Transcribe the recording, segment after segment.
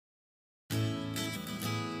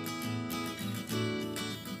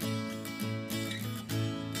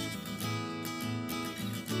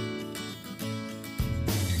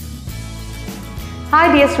Hi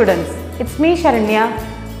dear students, it's me Sharanya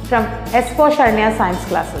from S for Sharanya Science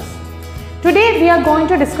Classes. Today we are going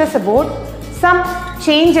to discuss about some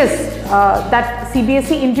changes that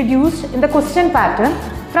CBSE introduced in the question pattern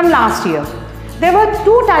from last year. There were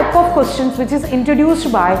two types of questions which is introduced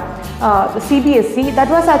by the CBSE, that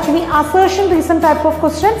was actually assertion reason type of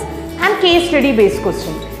questions and case study based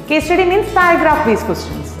questions. Case study means paragraph based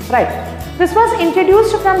questions, right? This was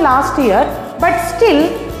introduced from last year, but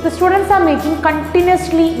still the students are making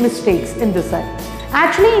continuously mistakes in this side.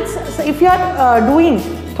 Actually, it's if you are doing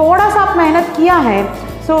thoda sa aap mehnat kiya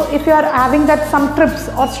hai, so if you are having that some tips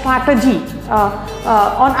or strategy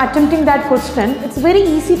on attempting that question, it's very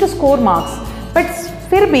easy to score marks. But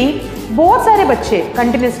फिर भी बहुत सारे बच्चे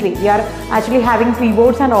continuously, we are actually having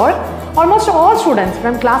pre-boards and all, almost all students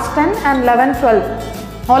from class 10 and 11,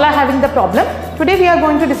 12, all are having the problem. Today we are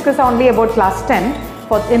going to discuss only about class 10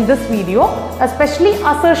 in this video, especially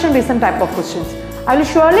assertion reason type of questions. I will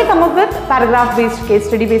surely come up with paragraph based, case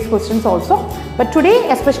study based questions also, but today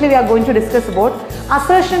especially we are going to discuss about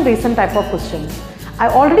assertion reason type of questions. I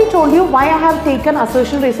already told you why I have taken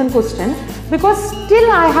assertion reason question, because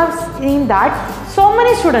still I have seen that so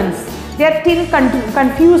many students, they are still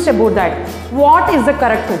confused about that. What is the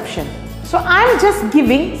correct option? So I am just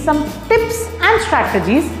giving some tips and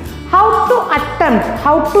strategies how to attempt,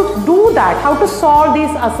 how to do that, how to solve these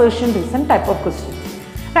assertion reason type of questions.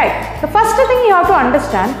 Right. The first thing you have to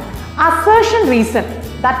understand, assertion reason,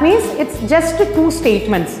 that means it's just two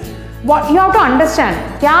statements. What you have to understand,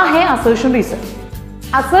 kya hai assertion reason?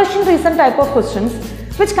 Assertion reason type of questions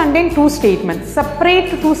which contain two statements.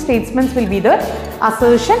 Separate two statements will be the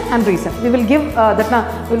assertion and reason. We will give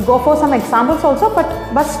we will go for some examples also, but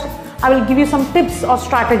first I will give you some tips or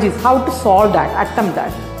strategies how to solve that, attempt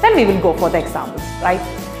that. Then we will go for the examples, right?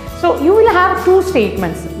 So you will have two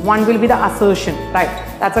statements. One will be the assertion, right?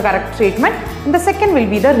 That's a correct statement. And the second will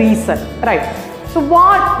be the reason, right? So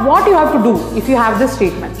what you have to do if you have this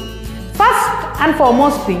statement? First and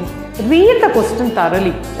foremost thing, read the question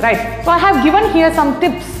thoroughly, right? So I have given here some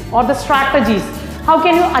tips or the strategies. How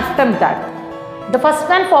can you attempt that? The first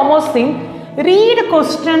and foremost thing, read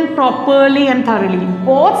question properly and thoroughly.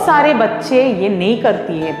 बहुत सारे बच्चे ये नहीं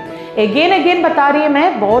करती है. Again बता रही है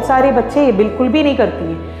मैं, बहुत सारे बच्चे ये बिल्कुल भी नहीं करती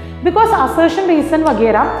है. Because assertion reason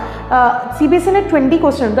वगैरह CBSE ने 20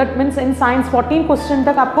 question, that means in science 14 question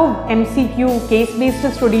तक आपको MCQ, case based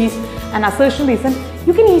studies and assertion reason,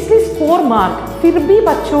 you can easily score mark. फिर भी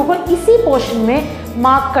बच्चों को इसी पोर्शन में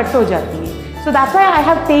मार्क कट हो जाती है. So that's why I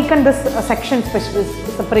have taken this section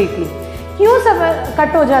separately. क्यों सब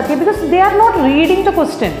कट हो जाती है? Because they are not reading the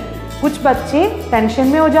question. कुछ बच्चे टेंशन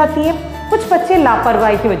में हो जाती है, कुछ बच्चे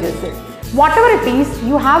लापरवाही की वजह से. Whatever it is,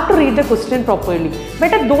 you have to read the question properly.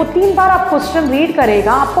 बेटा 2-3 बार आप क्वेश्चन रीड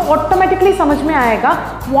करेगा, आपको ऑटोमेटिकली समझ में आएगा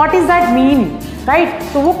what is that mean, right?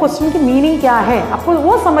 तो वो क्वेश्चन की मीनिंग क्या है, आपको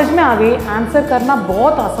वो समझ में आ गई, आंसर करना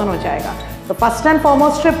बहुत आसान हो जाएगा. तो first and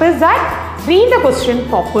foremost tip is that read the question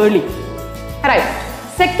properly, right?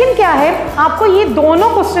 Second क्या है, आपको ये दोनों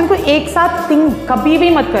क्वेश्चन को एक साथ थिंक कभी भी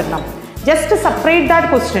मत करना. Just separate that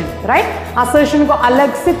question, right? Assertion को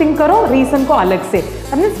अलग से थिंक करो, रीजन को अलग से.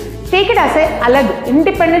 टेक इट एज ए अलग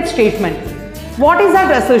independent statement. What is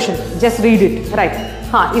that assertion? Just read it, right?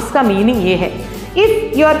 हाँ, इसका मीनिंग ये है.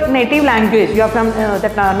 If your native language, you are from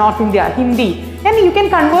that north India, Hindi, then you can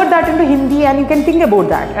convert that into Hindi and you can think about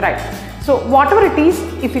that, right? So whatever it is,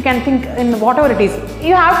 if you can think in whatever it is,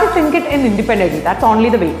 you have to think it in independently. That's only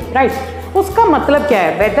the way, right? उसका मतलब क्या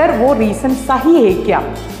है? Whether वो reason सही है क्या?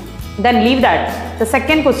 Then leave that. The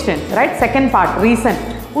second question, right? Second part, reason.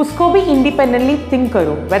 उसको भी independently think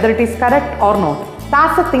करो, whether it is correct or not.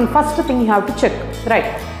 That's the thing. First thing you have to check, right?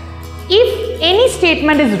 If any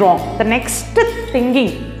statement is wrong, the next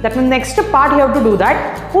thinking, that means next part you have to do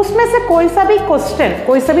that. उसमें से कोई सा भी question,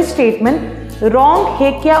 कोई सा भी statement wrong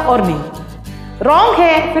है क्या और नहीं. Wrong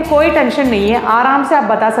है, फिर कोई टेंशन नहीं है, आराम से आप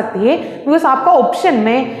बता सकती है, बिकॉज आपका ऑप्शन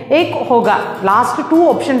में एक होगा. Last 2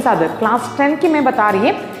 options are there. Class 10 की मैं बता रही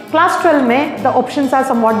है, क्लास 12 में the options are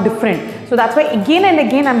somewhat different. So that's why again and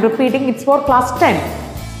again I am repeating, it's for class 10.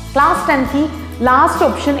 Class 10 की लास्ट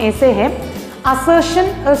ऑप्शन ऐसे है, assertion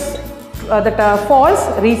is false,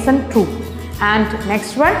 reason true, and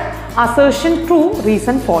next one assertion true,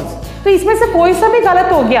 reason false. तो इसमें से कोई सा भी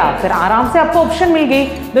गलत हो गया, फिर आराम से आपको ऑप्शन मिल गई.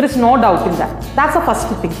 There is no doubt in that. That's the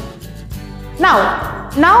first thing. Now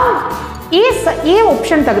ये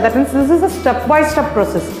ऑप्शन तक, that means this is a step by step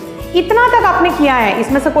process. इतना तक आपने किया है,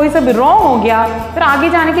 इसमें से कोई सा भी रॉन्ग हो गया, फिर आगे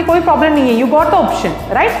जाने की कोई प्रॉब्लम नहीं है. You got the option,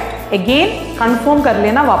 right? Again confirm कर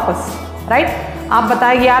लेना वापस, राइट? आप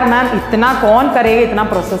बताएंगे यार मैम इतना कौन करेगा, इतना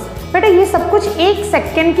प्रोसेस. बेटा ये सब कुछ 1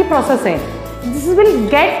 सेकेंड की प्रोसेस है. This will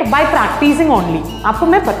get bye practising only. आपको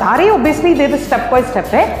मैं बता रही हूँ, ऑब्वियसली ये स्टेप बाय स्टेप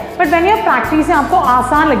है, but when you are practising आपको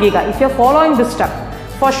आसान लगेगा if you are following this step,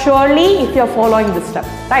 for surely if you are following this step,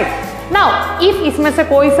 right. Now if इसमें से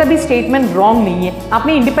कोई सा भी स्टेटमेंट रॉन्ग नहीं है,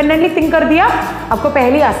 आपने इंडिपेंडेंटली थिंक कर दिया, आपको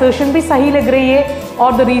पहली असर्शन भी सही लग रही है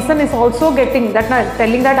और the reason is also getting that,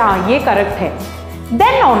 telling that हाँ ये करेक्ट है,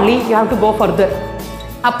 then only you have to go further.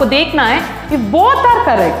 आपको देखना है if both are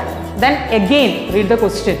correct, then again read the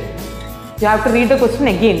question. You have to read the question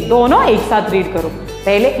again. दोनों एक साथ read करो,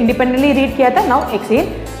 पहले इंडिपेंडेंटली रीड किया था, now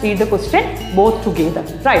again read the question both together,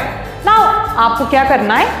 right? Now आपको क्या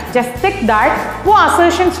करना है, just think that वो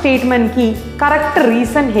assertion statement की correct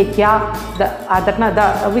reason है क्या,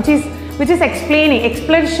 which is explaining,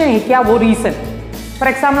 explanation है क्या वो reason. For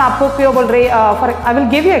example आपको क्यों बोल रहे, I will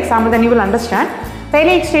give you example then you will understand.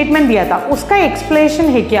 पहले एक स्टेटमेंट दिया था, उसका एक्सप्लेनेशन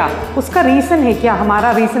है क्या, उसका रीजन है क्या,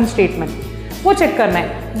 हमारा रीजन स्टेटमेंट वो चेक करना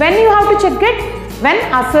है। When you have to check it, when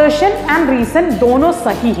assertion and reason दोनों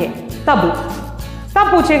सही है तब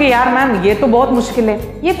पूछेगा यार मैम ये तो बहुत मुश्किल है,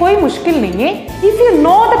 ये कोई मुश्किल नहीं है। If you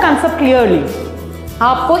know the concept clearly,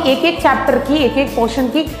 आपको एक एक चैप्टर की एक एक पोर्शन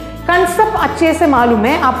की कंसेप्ट अच्छे से मालूम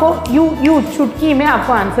है, आपको यू चुटकी में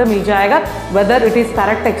आपको आंसर मिल जाएगा whether it is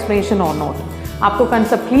correct explanation और नॉट। आपको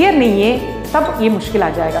कंसेप्ट क्लियर नहीं है तब ये मुश्किल आ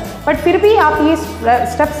जाएगा, बट फिर भी आप ये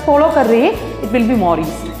स्टेप्स फॉलो कर रहे हैं, it will be more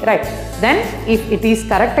easy, right. Then if it is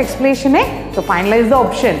correct explanation है तो finalise the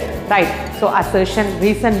option, right. So assertion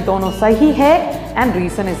reason दोनों सही है and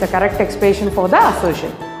reason is the correct explanation for the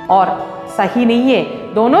assertion, और सही नहीं है,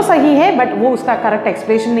 दोनों सही है बट वो उसका करेक्ट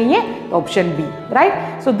एक्सप्लेनेशन नहीं है, तो option B,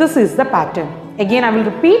 right. So this is the pattern. Again I will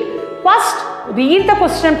repeat, first read the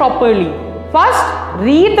question properly, first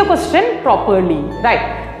read the question properly, right?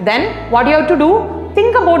 Then what you have to do,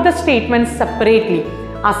 think about the statements separately.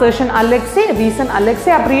 assertion अलग से, reason अलग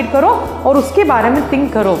से आप read करो और उसके बारे में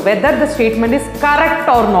think करो whether the statement is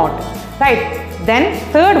correct or not, right? Then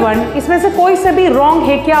third one, इसमें से कोई से भी wrong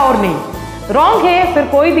है क्या और नहीं, wrong है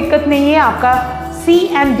फिर कोई दिक्कत नहीं है, आपका C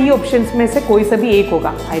and D options में से कोई से भी एक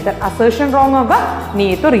होगा, either assertion wrong होगा,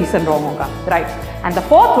 नहीं तो reason wrong होगा, right? And the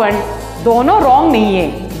fourth one, दोनों wrong नहीं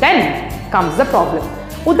है, then comes the problem.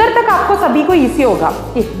 उधर तक आपको सभी को इजी होगा,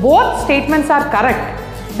 if both statements are correct,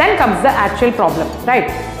 then comes the actual problem,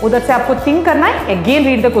 right? उधर से आपको think करना है, again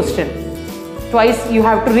read the question, twice you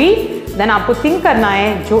have to read, then आपको think करना है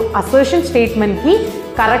जो assertion statement की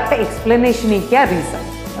correct explanation है क्या, reason,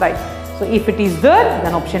 right? So if it is there,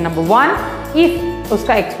 then option number 1, if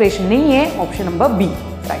उसका explanation नहीं है, option number B,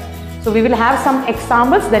 right? So we will have some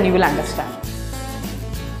examples, then you will understand.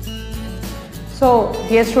 So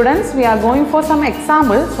dear students, we are going for some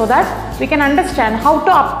examples so that we can understand how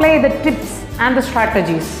to apply the tips and the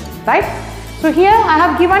strategies, right? So here I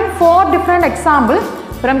have given 4 different examples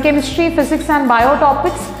from chemistry, physics and bio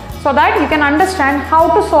topics so that you can understand how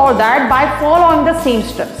to solve that by following the same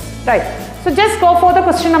steps, right? So just go for the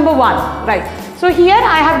question number 1, right? So here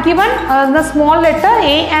I have given the small letter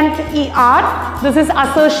A and ER, this is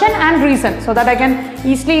assertion and reason, so that I can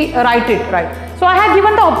easily write it, right? So I have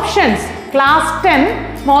given the options. Class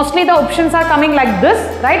 10, mostly the options are coming like this,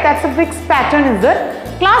 right? That's a fixed pattern is there.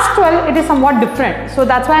 Class 12, it is somewhat different. So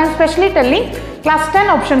that's why I am specially telling class 10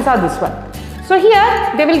 options are this one. So here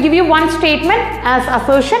they will give you one statement as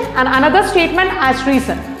assertion and another statement as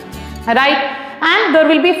reason, right? And there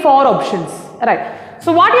will be 4 options, right?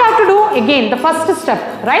 So what you have to do, again the first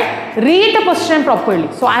step, right? Read the question properly.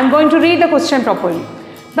 So I am going to read the question properly.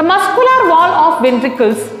 The muscular wall of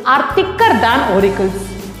ventricles are thicker than auricles,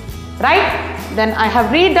 right? Then I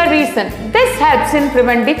have read the reason. This helps in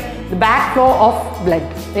preventing the backflow of blood.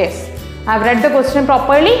 Yes, I have read the question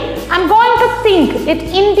properly. I am going to think it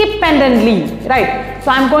independently, right? So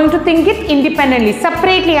I am going to think it independently,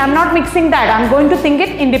 separately. I am not mixing that. I am going to think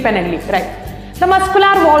it independently, right? The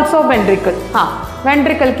muscular walls of ventricle. हाँ,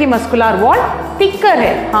 ventricle की muscular wall thicker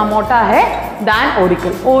है, हाँ मोटा है than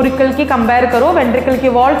auricle. Auricle की compare करो, ventricle की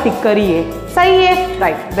wall thicker ही है, सही है,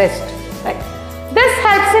 right? Best, right? This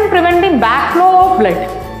helps in preventing backflow of blood.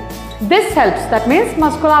 This helps, that means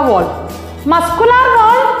muscular wall. Muscular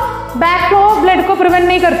wall backflow of blood को prevent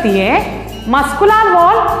नहीं करती है. Muscular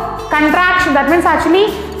wall contraction, that means actually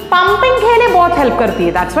pumping के लिए बहुत help करती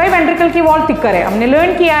है. That's why ventricle की wall thicker है. हमने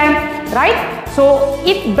learn किया है, right? So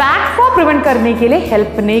it backflow prevent करने के लिए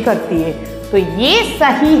help नहीं करती है. तो ये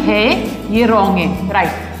सही है, ये wrong है,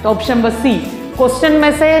 right? तो option number C. क्वेश्चन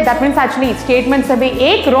में say that means actually statement से भी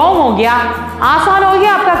एक रॉन्ग हो गया, आसान हो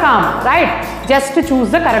गया आपका काम, right? Just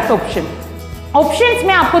choose the correct option. Options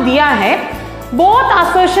में आपको दिया है both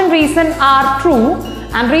assertion reason are true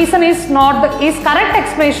and reason is not the is correct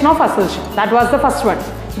explanation of assertion. That was the first one.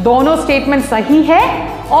 दोनों स्टेटमेंट सही है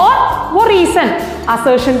और वो रीजन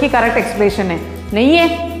असर्शन की करेक्ट एक्सप्रेशन है, नहीं है,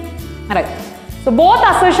 right. So both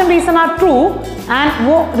assertion reason are true and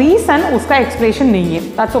वो रीजन उसका एक्सप्रेशन नहीं है,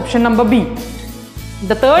 that's option number B.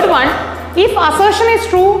 The third one, if assertion is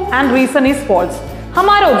true and reason is false,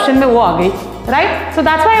 हमारे ऑप्शन में वो आ गई, right. So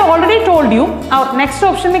that's why I already told you. और next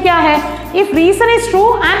option में क्या है, if reason is true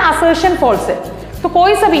and assertion false है, तो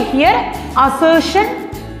कोई सा भी here assertion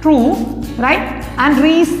true, right, and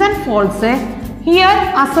reason false है,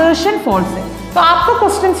 हियर असर्शन फॉल्स है, तो आपका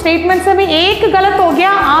क्वेश्चन स्टेटमेंट से भी एक गलत हो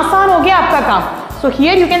गया, आसान हो गया आपका काम। So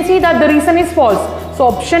here you can see that the reason is false, so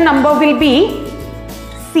option number will B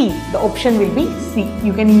C, the option will B C,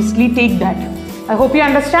 you can easily take that. I hope you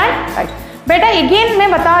understand, right. बेटा again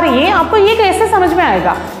मैं बता रही है आपको, ये कैसे समझ में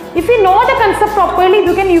आएगा, if you know the concept properly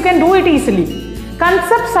you can do it easily.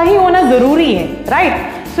 Concept सही होना जरूरी है, right.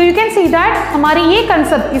 So you can see that हमारी ये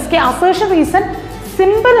कंसेप्ट, इसके असर्शन रीजन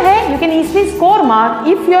सिंपल है, you can easily score mark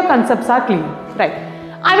if your concepts are clear, right.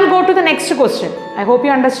 I will go to the next question, I hope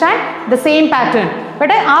you understand the same pattern.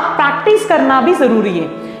 बेटा आप practice करना भी जरूरी है,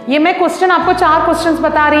 ये मैं क्वेश्चन आपको 4 क्वेश्चंस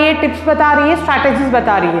बता रही है, टिप्स बता रही है, स्ट्रैटेजीज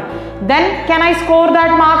बता रही है, then can I score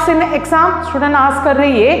that marks in exam, student ask कर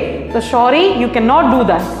रही है, तो sorry you can not do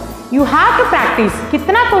that, you have to practice.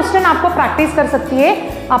 कितना क्वेश्चन आपको प्रैक्टिस कर सकती है,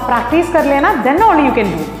 आप प्रैक्टिस कर लेना, then only you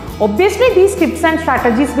can do. Obviously these tips and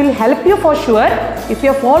strategies will help you for sure if you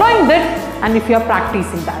are following that and if you are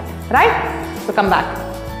practicing that, right? So come back.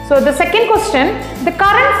 So the second question, the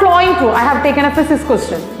current flowing through, I have taken a physics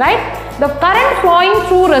question, right? The current flowing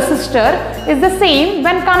through resistor is the same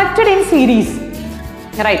when connected in series,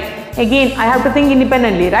 right? Again I have to think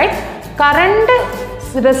independently, right? Current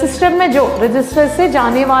resistor में जो resistor से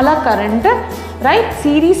जाने वाला current, right,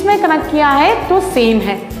 series में connect किया है तो same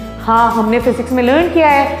है। हाँ, हमने फिजिक्स में लर्न किया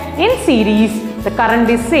है, in series the current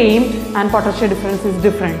is same and potential difference is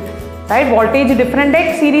different, right. Voltage different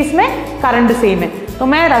है सीरीज में, करंट सेम है, तो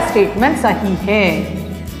मेरा स्टेटमेंट सही है,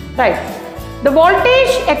 right. The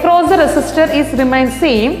voltage across the resistor is remain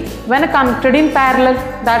same when connected in parallel,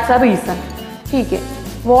 that's a reason, ठीक है।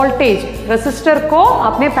 Voltage resistor को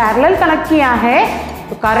आपने पैरेलल कनेक्ट किया है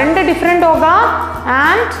तो करंट डिफरेंट होगा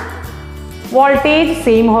एंड वोल्टेज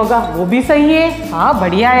सेम होगा, वो भी सही है, हाँ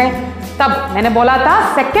बढ़िया है। तब मैंने बोला था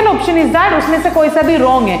सेकंड ऑप्शन इज दैट, उसमें से कोई सा भी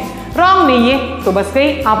रॉन्ग है, रॉन्ग नहीं है तो बस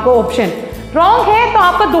गई आपको ऑप्शन, रॉन्ग है तो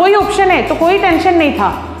आपका 2 ही ऑप्शन है तो कोई टेंशन नहीं था,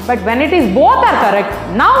 but when it is both are correct,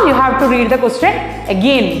 now you have to read the question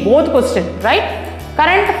again, both question, right.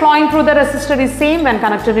 Current flowing through the resistor is same when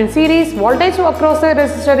connected in series, voltage across the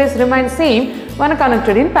resistor is remain same when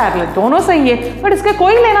connected in parallel, दोनों सही है, but इसके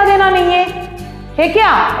कोई लेना देना नहीं है क्या,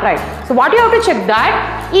 right. So what you have to check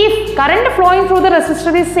that, if current flowing through the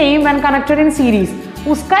resistor is same when connected in series,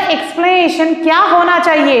 उसका एक्सप्लेनेशन क्या होना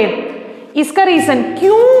चाहिए, इसका रीजन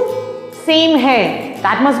क्यों सेम है,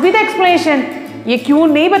 that must be the explanation. ये क्यों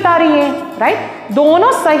नहीं बता रही है, राइट।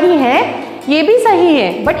 दोनों सही है, ये भी सही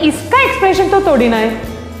है, बट इसका एक्सप्लेनेशन तो थोड़ी ना है,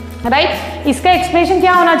 राइट। इसका एक्सप्लेनेशन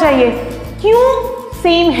क्या होना चाहिए, क्यों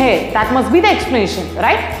सेम है, that must be the explanation,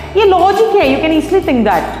 right. ये लॉजिक है, you can easily think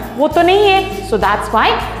that, वो तो नहीं है, so that's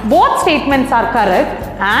why both statements are correct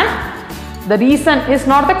and the reason is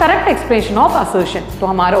not the correct explanation of assertion, तो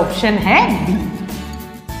हमारा ऑप्शन है B.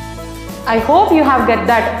 I hope you have get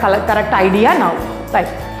that correct idea now,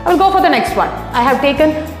 right. I will go for the next one. I have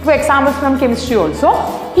taken 2 examples from chemistry also.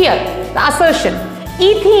 Here, the assertion,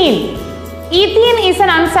 ethene. Ethene is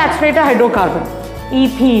an unsaturated hydrocarbon.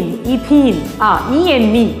 Ethene,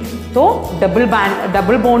 E-N-E, तो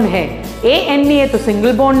double bond है, A-N-E है तो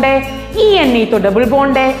single bond है, E-N-E तो double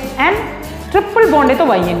bond है, and triple bond है तो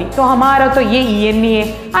Y-N-E, तो हमारा तो ये E-N-E है,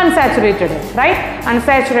 अनसैचुरेटेड है, right.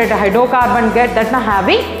 Unsaturated hydrocarbon get that ना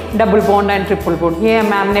having double bond and triple bond, ये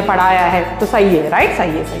मैम ने पढ़ाया है तो सही है, राइट,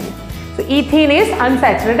 सही है, सही है। तो ethene is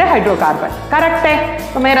unsaturated hydrocarbon, correct है,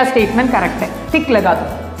 तो मेरा स्टेटमेंट करेक्ट है, टिक लगा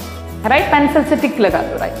दो, राइट, पेंसिल से टिक लगा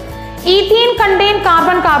दो, right. Ethene contain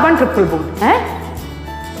carbon carbon triple bond है,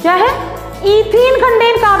 क्या है, ethene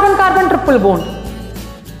contain carbon carbon triple bond,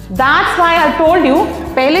 that's why I told you,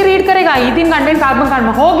 पहले रीड करेगा ईथीन कंटेन कार्बन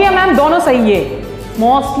कार्बन, हो गया मैम दोनों सही है।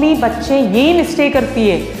 मोस्टली बच्चे यही मिस्टेक करती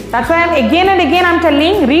है, that's why I am again and again I am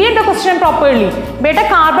telling, read the question properly. बेटा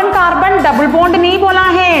कार्बन कार्बन डबल बॉन्ड नहीं बोला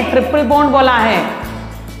है, ट्रिपल बॉन्ड बोला है।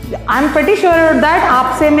 I am pretty sure that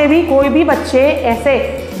आपसे में भी कोई भी बच्चे ऐसे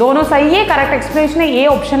दोनों सही है, करेक्ट एक्सप्लेनेशन है, ये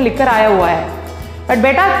ऑप्शन लिखकर आया हुआ है, बट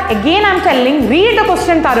बेटा again I am telling, read the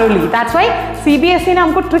question thoroughly, that's why CBSE ने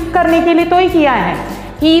हमको ट्रिक करने के लिए तो ही किया है।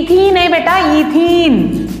 ईथीन है बेटा,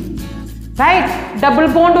 ईथीन, राइट, डबल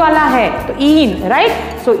बॉन्ड वाला है तो ईन, right,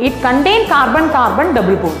 so it contain carbon carbon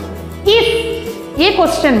double bond. If ये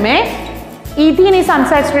क्वेश्चन में ethene is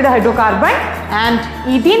unsaturated hydrocarbon and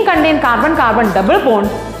ethene contain carbon double bond,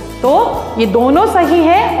 तो ये दोनों सही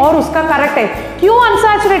है और उसका करेक्ट है। क्यों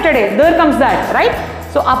अनसैचुरेटेड है? There comes that,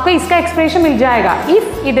 right. सो आपको इसका एक्सप्रेशन मिल जाएगा।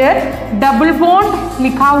 इफ इधर डबल बॉन्ड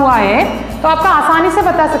लिखा हुआ है तो आपका आसानी से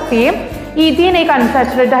बता सकती है ईथीन एक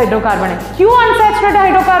अनसैचुरेटेड हाइड्रोकार्बन है। क्यों अनसैचुरेटेड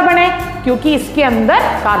हाइड्रोकार्बन है? क्योंकि इसके अंदर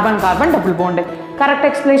कार्बन कार्बन डबल बॉन्ड है। करेक्ट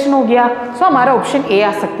एक्सप्लेनेशन हो गया। सो हमारा ऑप्शन ए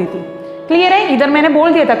आ सकती थी। क्लियर है? इधर मैंने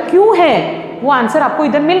बोल दिया था क्यों है, वो आंसर आपको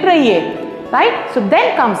इधर मिल रही है, right. So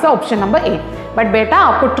then comes the option number A. But बेटा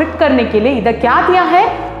आपको ट्रिक करने के लिए इधर क्या दिया है?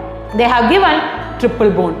 They have given triple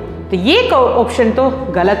bond, तो ये ऑप्शन तो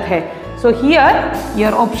गलत है। So here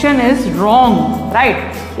your option is wrong,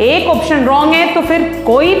 right. एक ऑप्शन रॉन्ग है तो फिर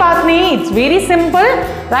कोई बात नहीं, इट्स वेरी सिंपल,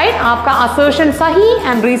 राइट। आपका असर्शन सही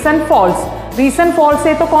and reason false. Reason false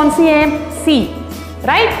है तो कौन सी है? सी,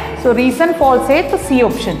 राइट। सो रीजन फॉल्स है तो सी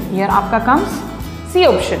ऑप्शन, हियर आपका comes C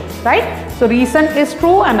option, right. So reason is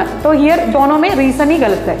true and, तो हियर दोनों में रीजन ही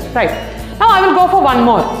गलत है, right. Now I will go for one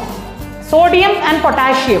more. Sodium and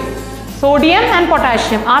potassium, sodium and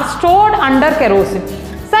potassium are stored under kerosene.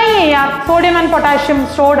 सही है यार, sodium and potassium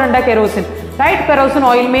stored under kerosene, right. Kerosene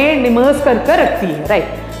oil में immerse करके रखती है,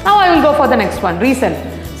 right. Now I will go for the next one. Reason,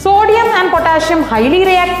 sodium and potassium highly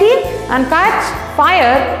reactive and catch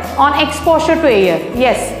fire on exposure to air.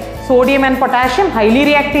 Yes, sodium and potassium highly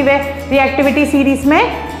reactive है। Reactivity series में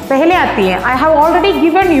पहले आती है। I have already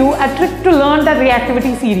given you a trick to learn the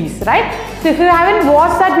reactivity series, right. So if you haven't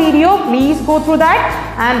watched that video, please go through that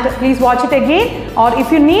and please watch it again, or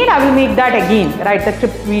if you need I will make that again, right, the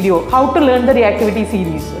trip video how to learn the reactivity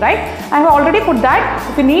series, right. I have already put that.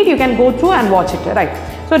 If you need you can go through and watch it, right.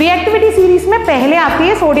 So reactivity series में पहले आती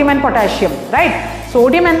है sodium and potassium, right.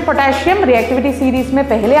 Sodium and potassium reactivity series में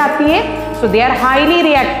पहले आती है। सो they are highly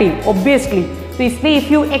reactive obviously, तो इसलिए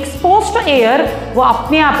if you expose to air वो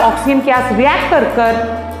अपने आप ऑक्सीजन के साथ रिएक्ट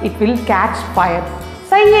कर इट विल कैच फायर।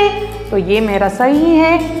 सही है, तो ये मेरा सही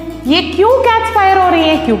है। ये क्यों कैच फायर हो रही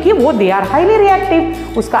है? क्योंकि वो दे आर हाईली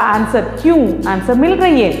रिएक्टिव। उसका आंसर क्यों आंसर मिल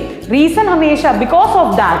रही है। रीजन हमेशा बिकॉज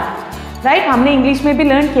ऑफ दैट, राइट। हमने इंग्लिश में भी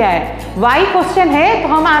लर्न किया है, वाई क्वेश्चन है तो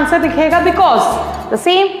हम आंसर दिखेगा बिकॉज। द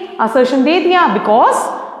सेम असर्शन दे दिया,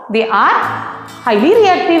 because they are highly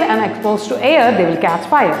reactive and expose to air they will catch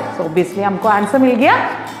fire. So obviously हमको आंसर मिल गया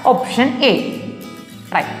option A,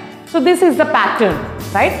 right. So this is the pattern,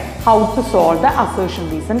 right? How to solve the assertion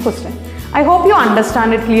reason question. I hope you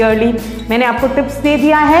understand it clearly. मैंने आपको tips दे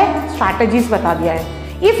दिया है, strategies बता दिया है.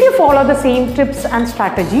 If you follow the same tips and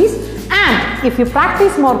strategies and if you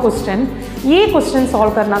practice more question, ये question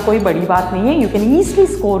solve करना कोई बड़ी बात नहीं है. You can easily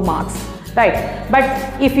score marks, right?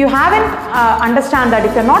 But if you haven't understand that,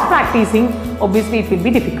 if you're not practicing, obviously it will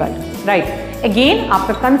be difficult, right? Again,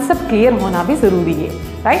 आपका concept clear होना भी जरूरी है,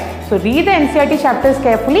 right? So read the NCERT chapters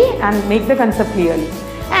carefully and make the concept clearly.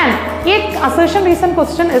 And ये assertion reason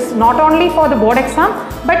question is not only for the board exam,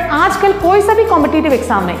 but आजकल कोई सा भी competitive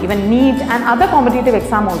exam में, even NEET and other competitive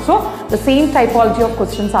exam also, the same typology of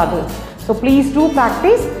questions are there. So please do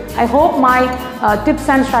practice. I hope my tips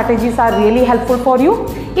and strategies are really helpful for you.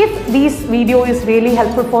 If this video is really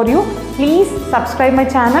helpful for you, please subscribe my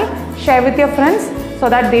channel, share with your friends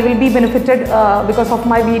so that they will be benefited because of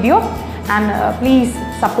my video. And please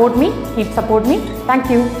support me, keep support me. Thank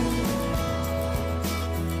you.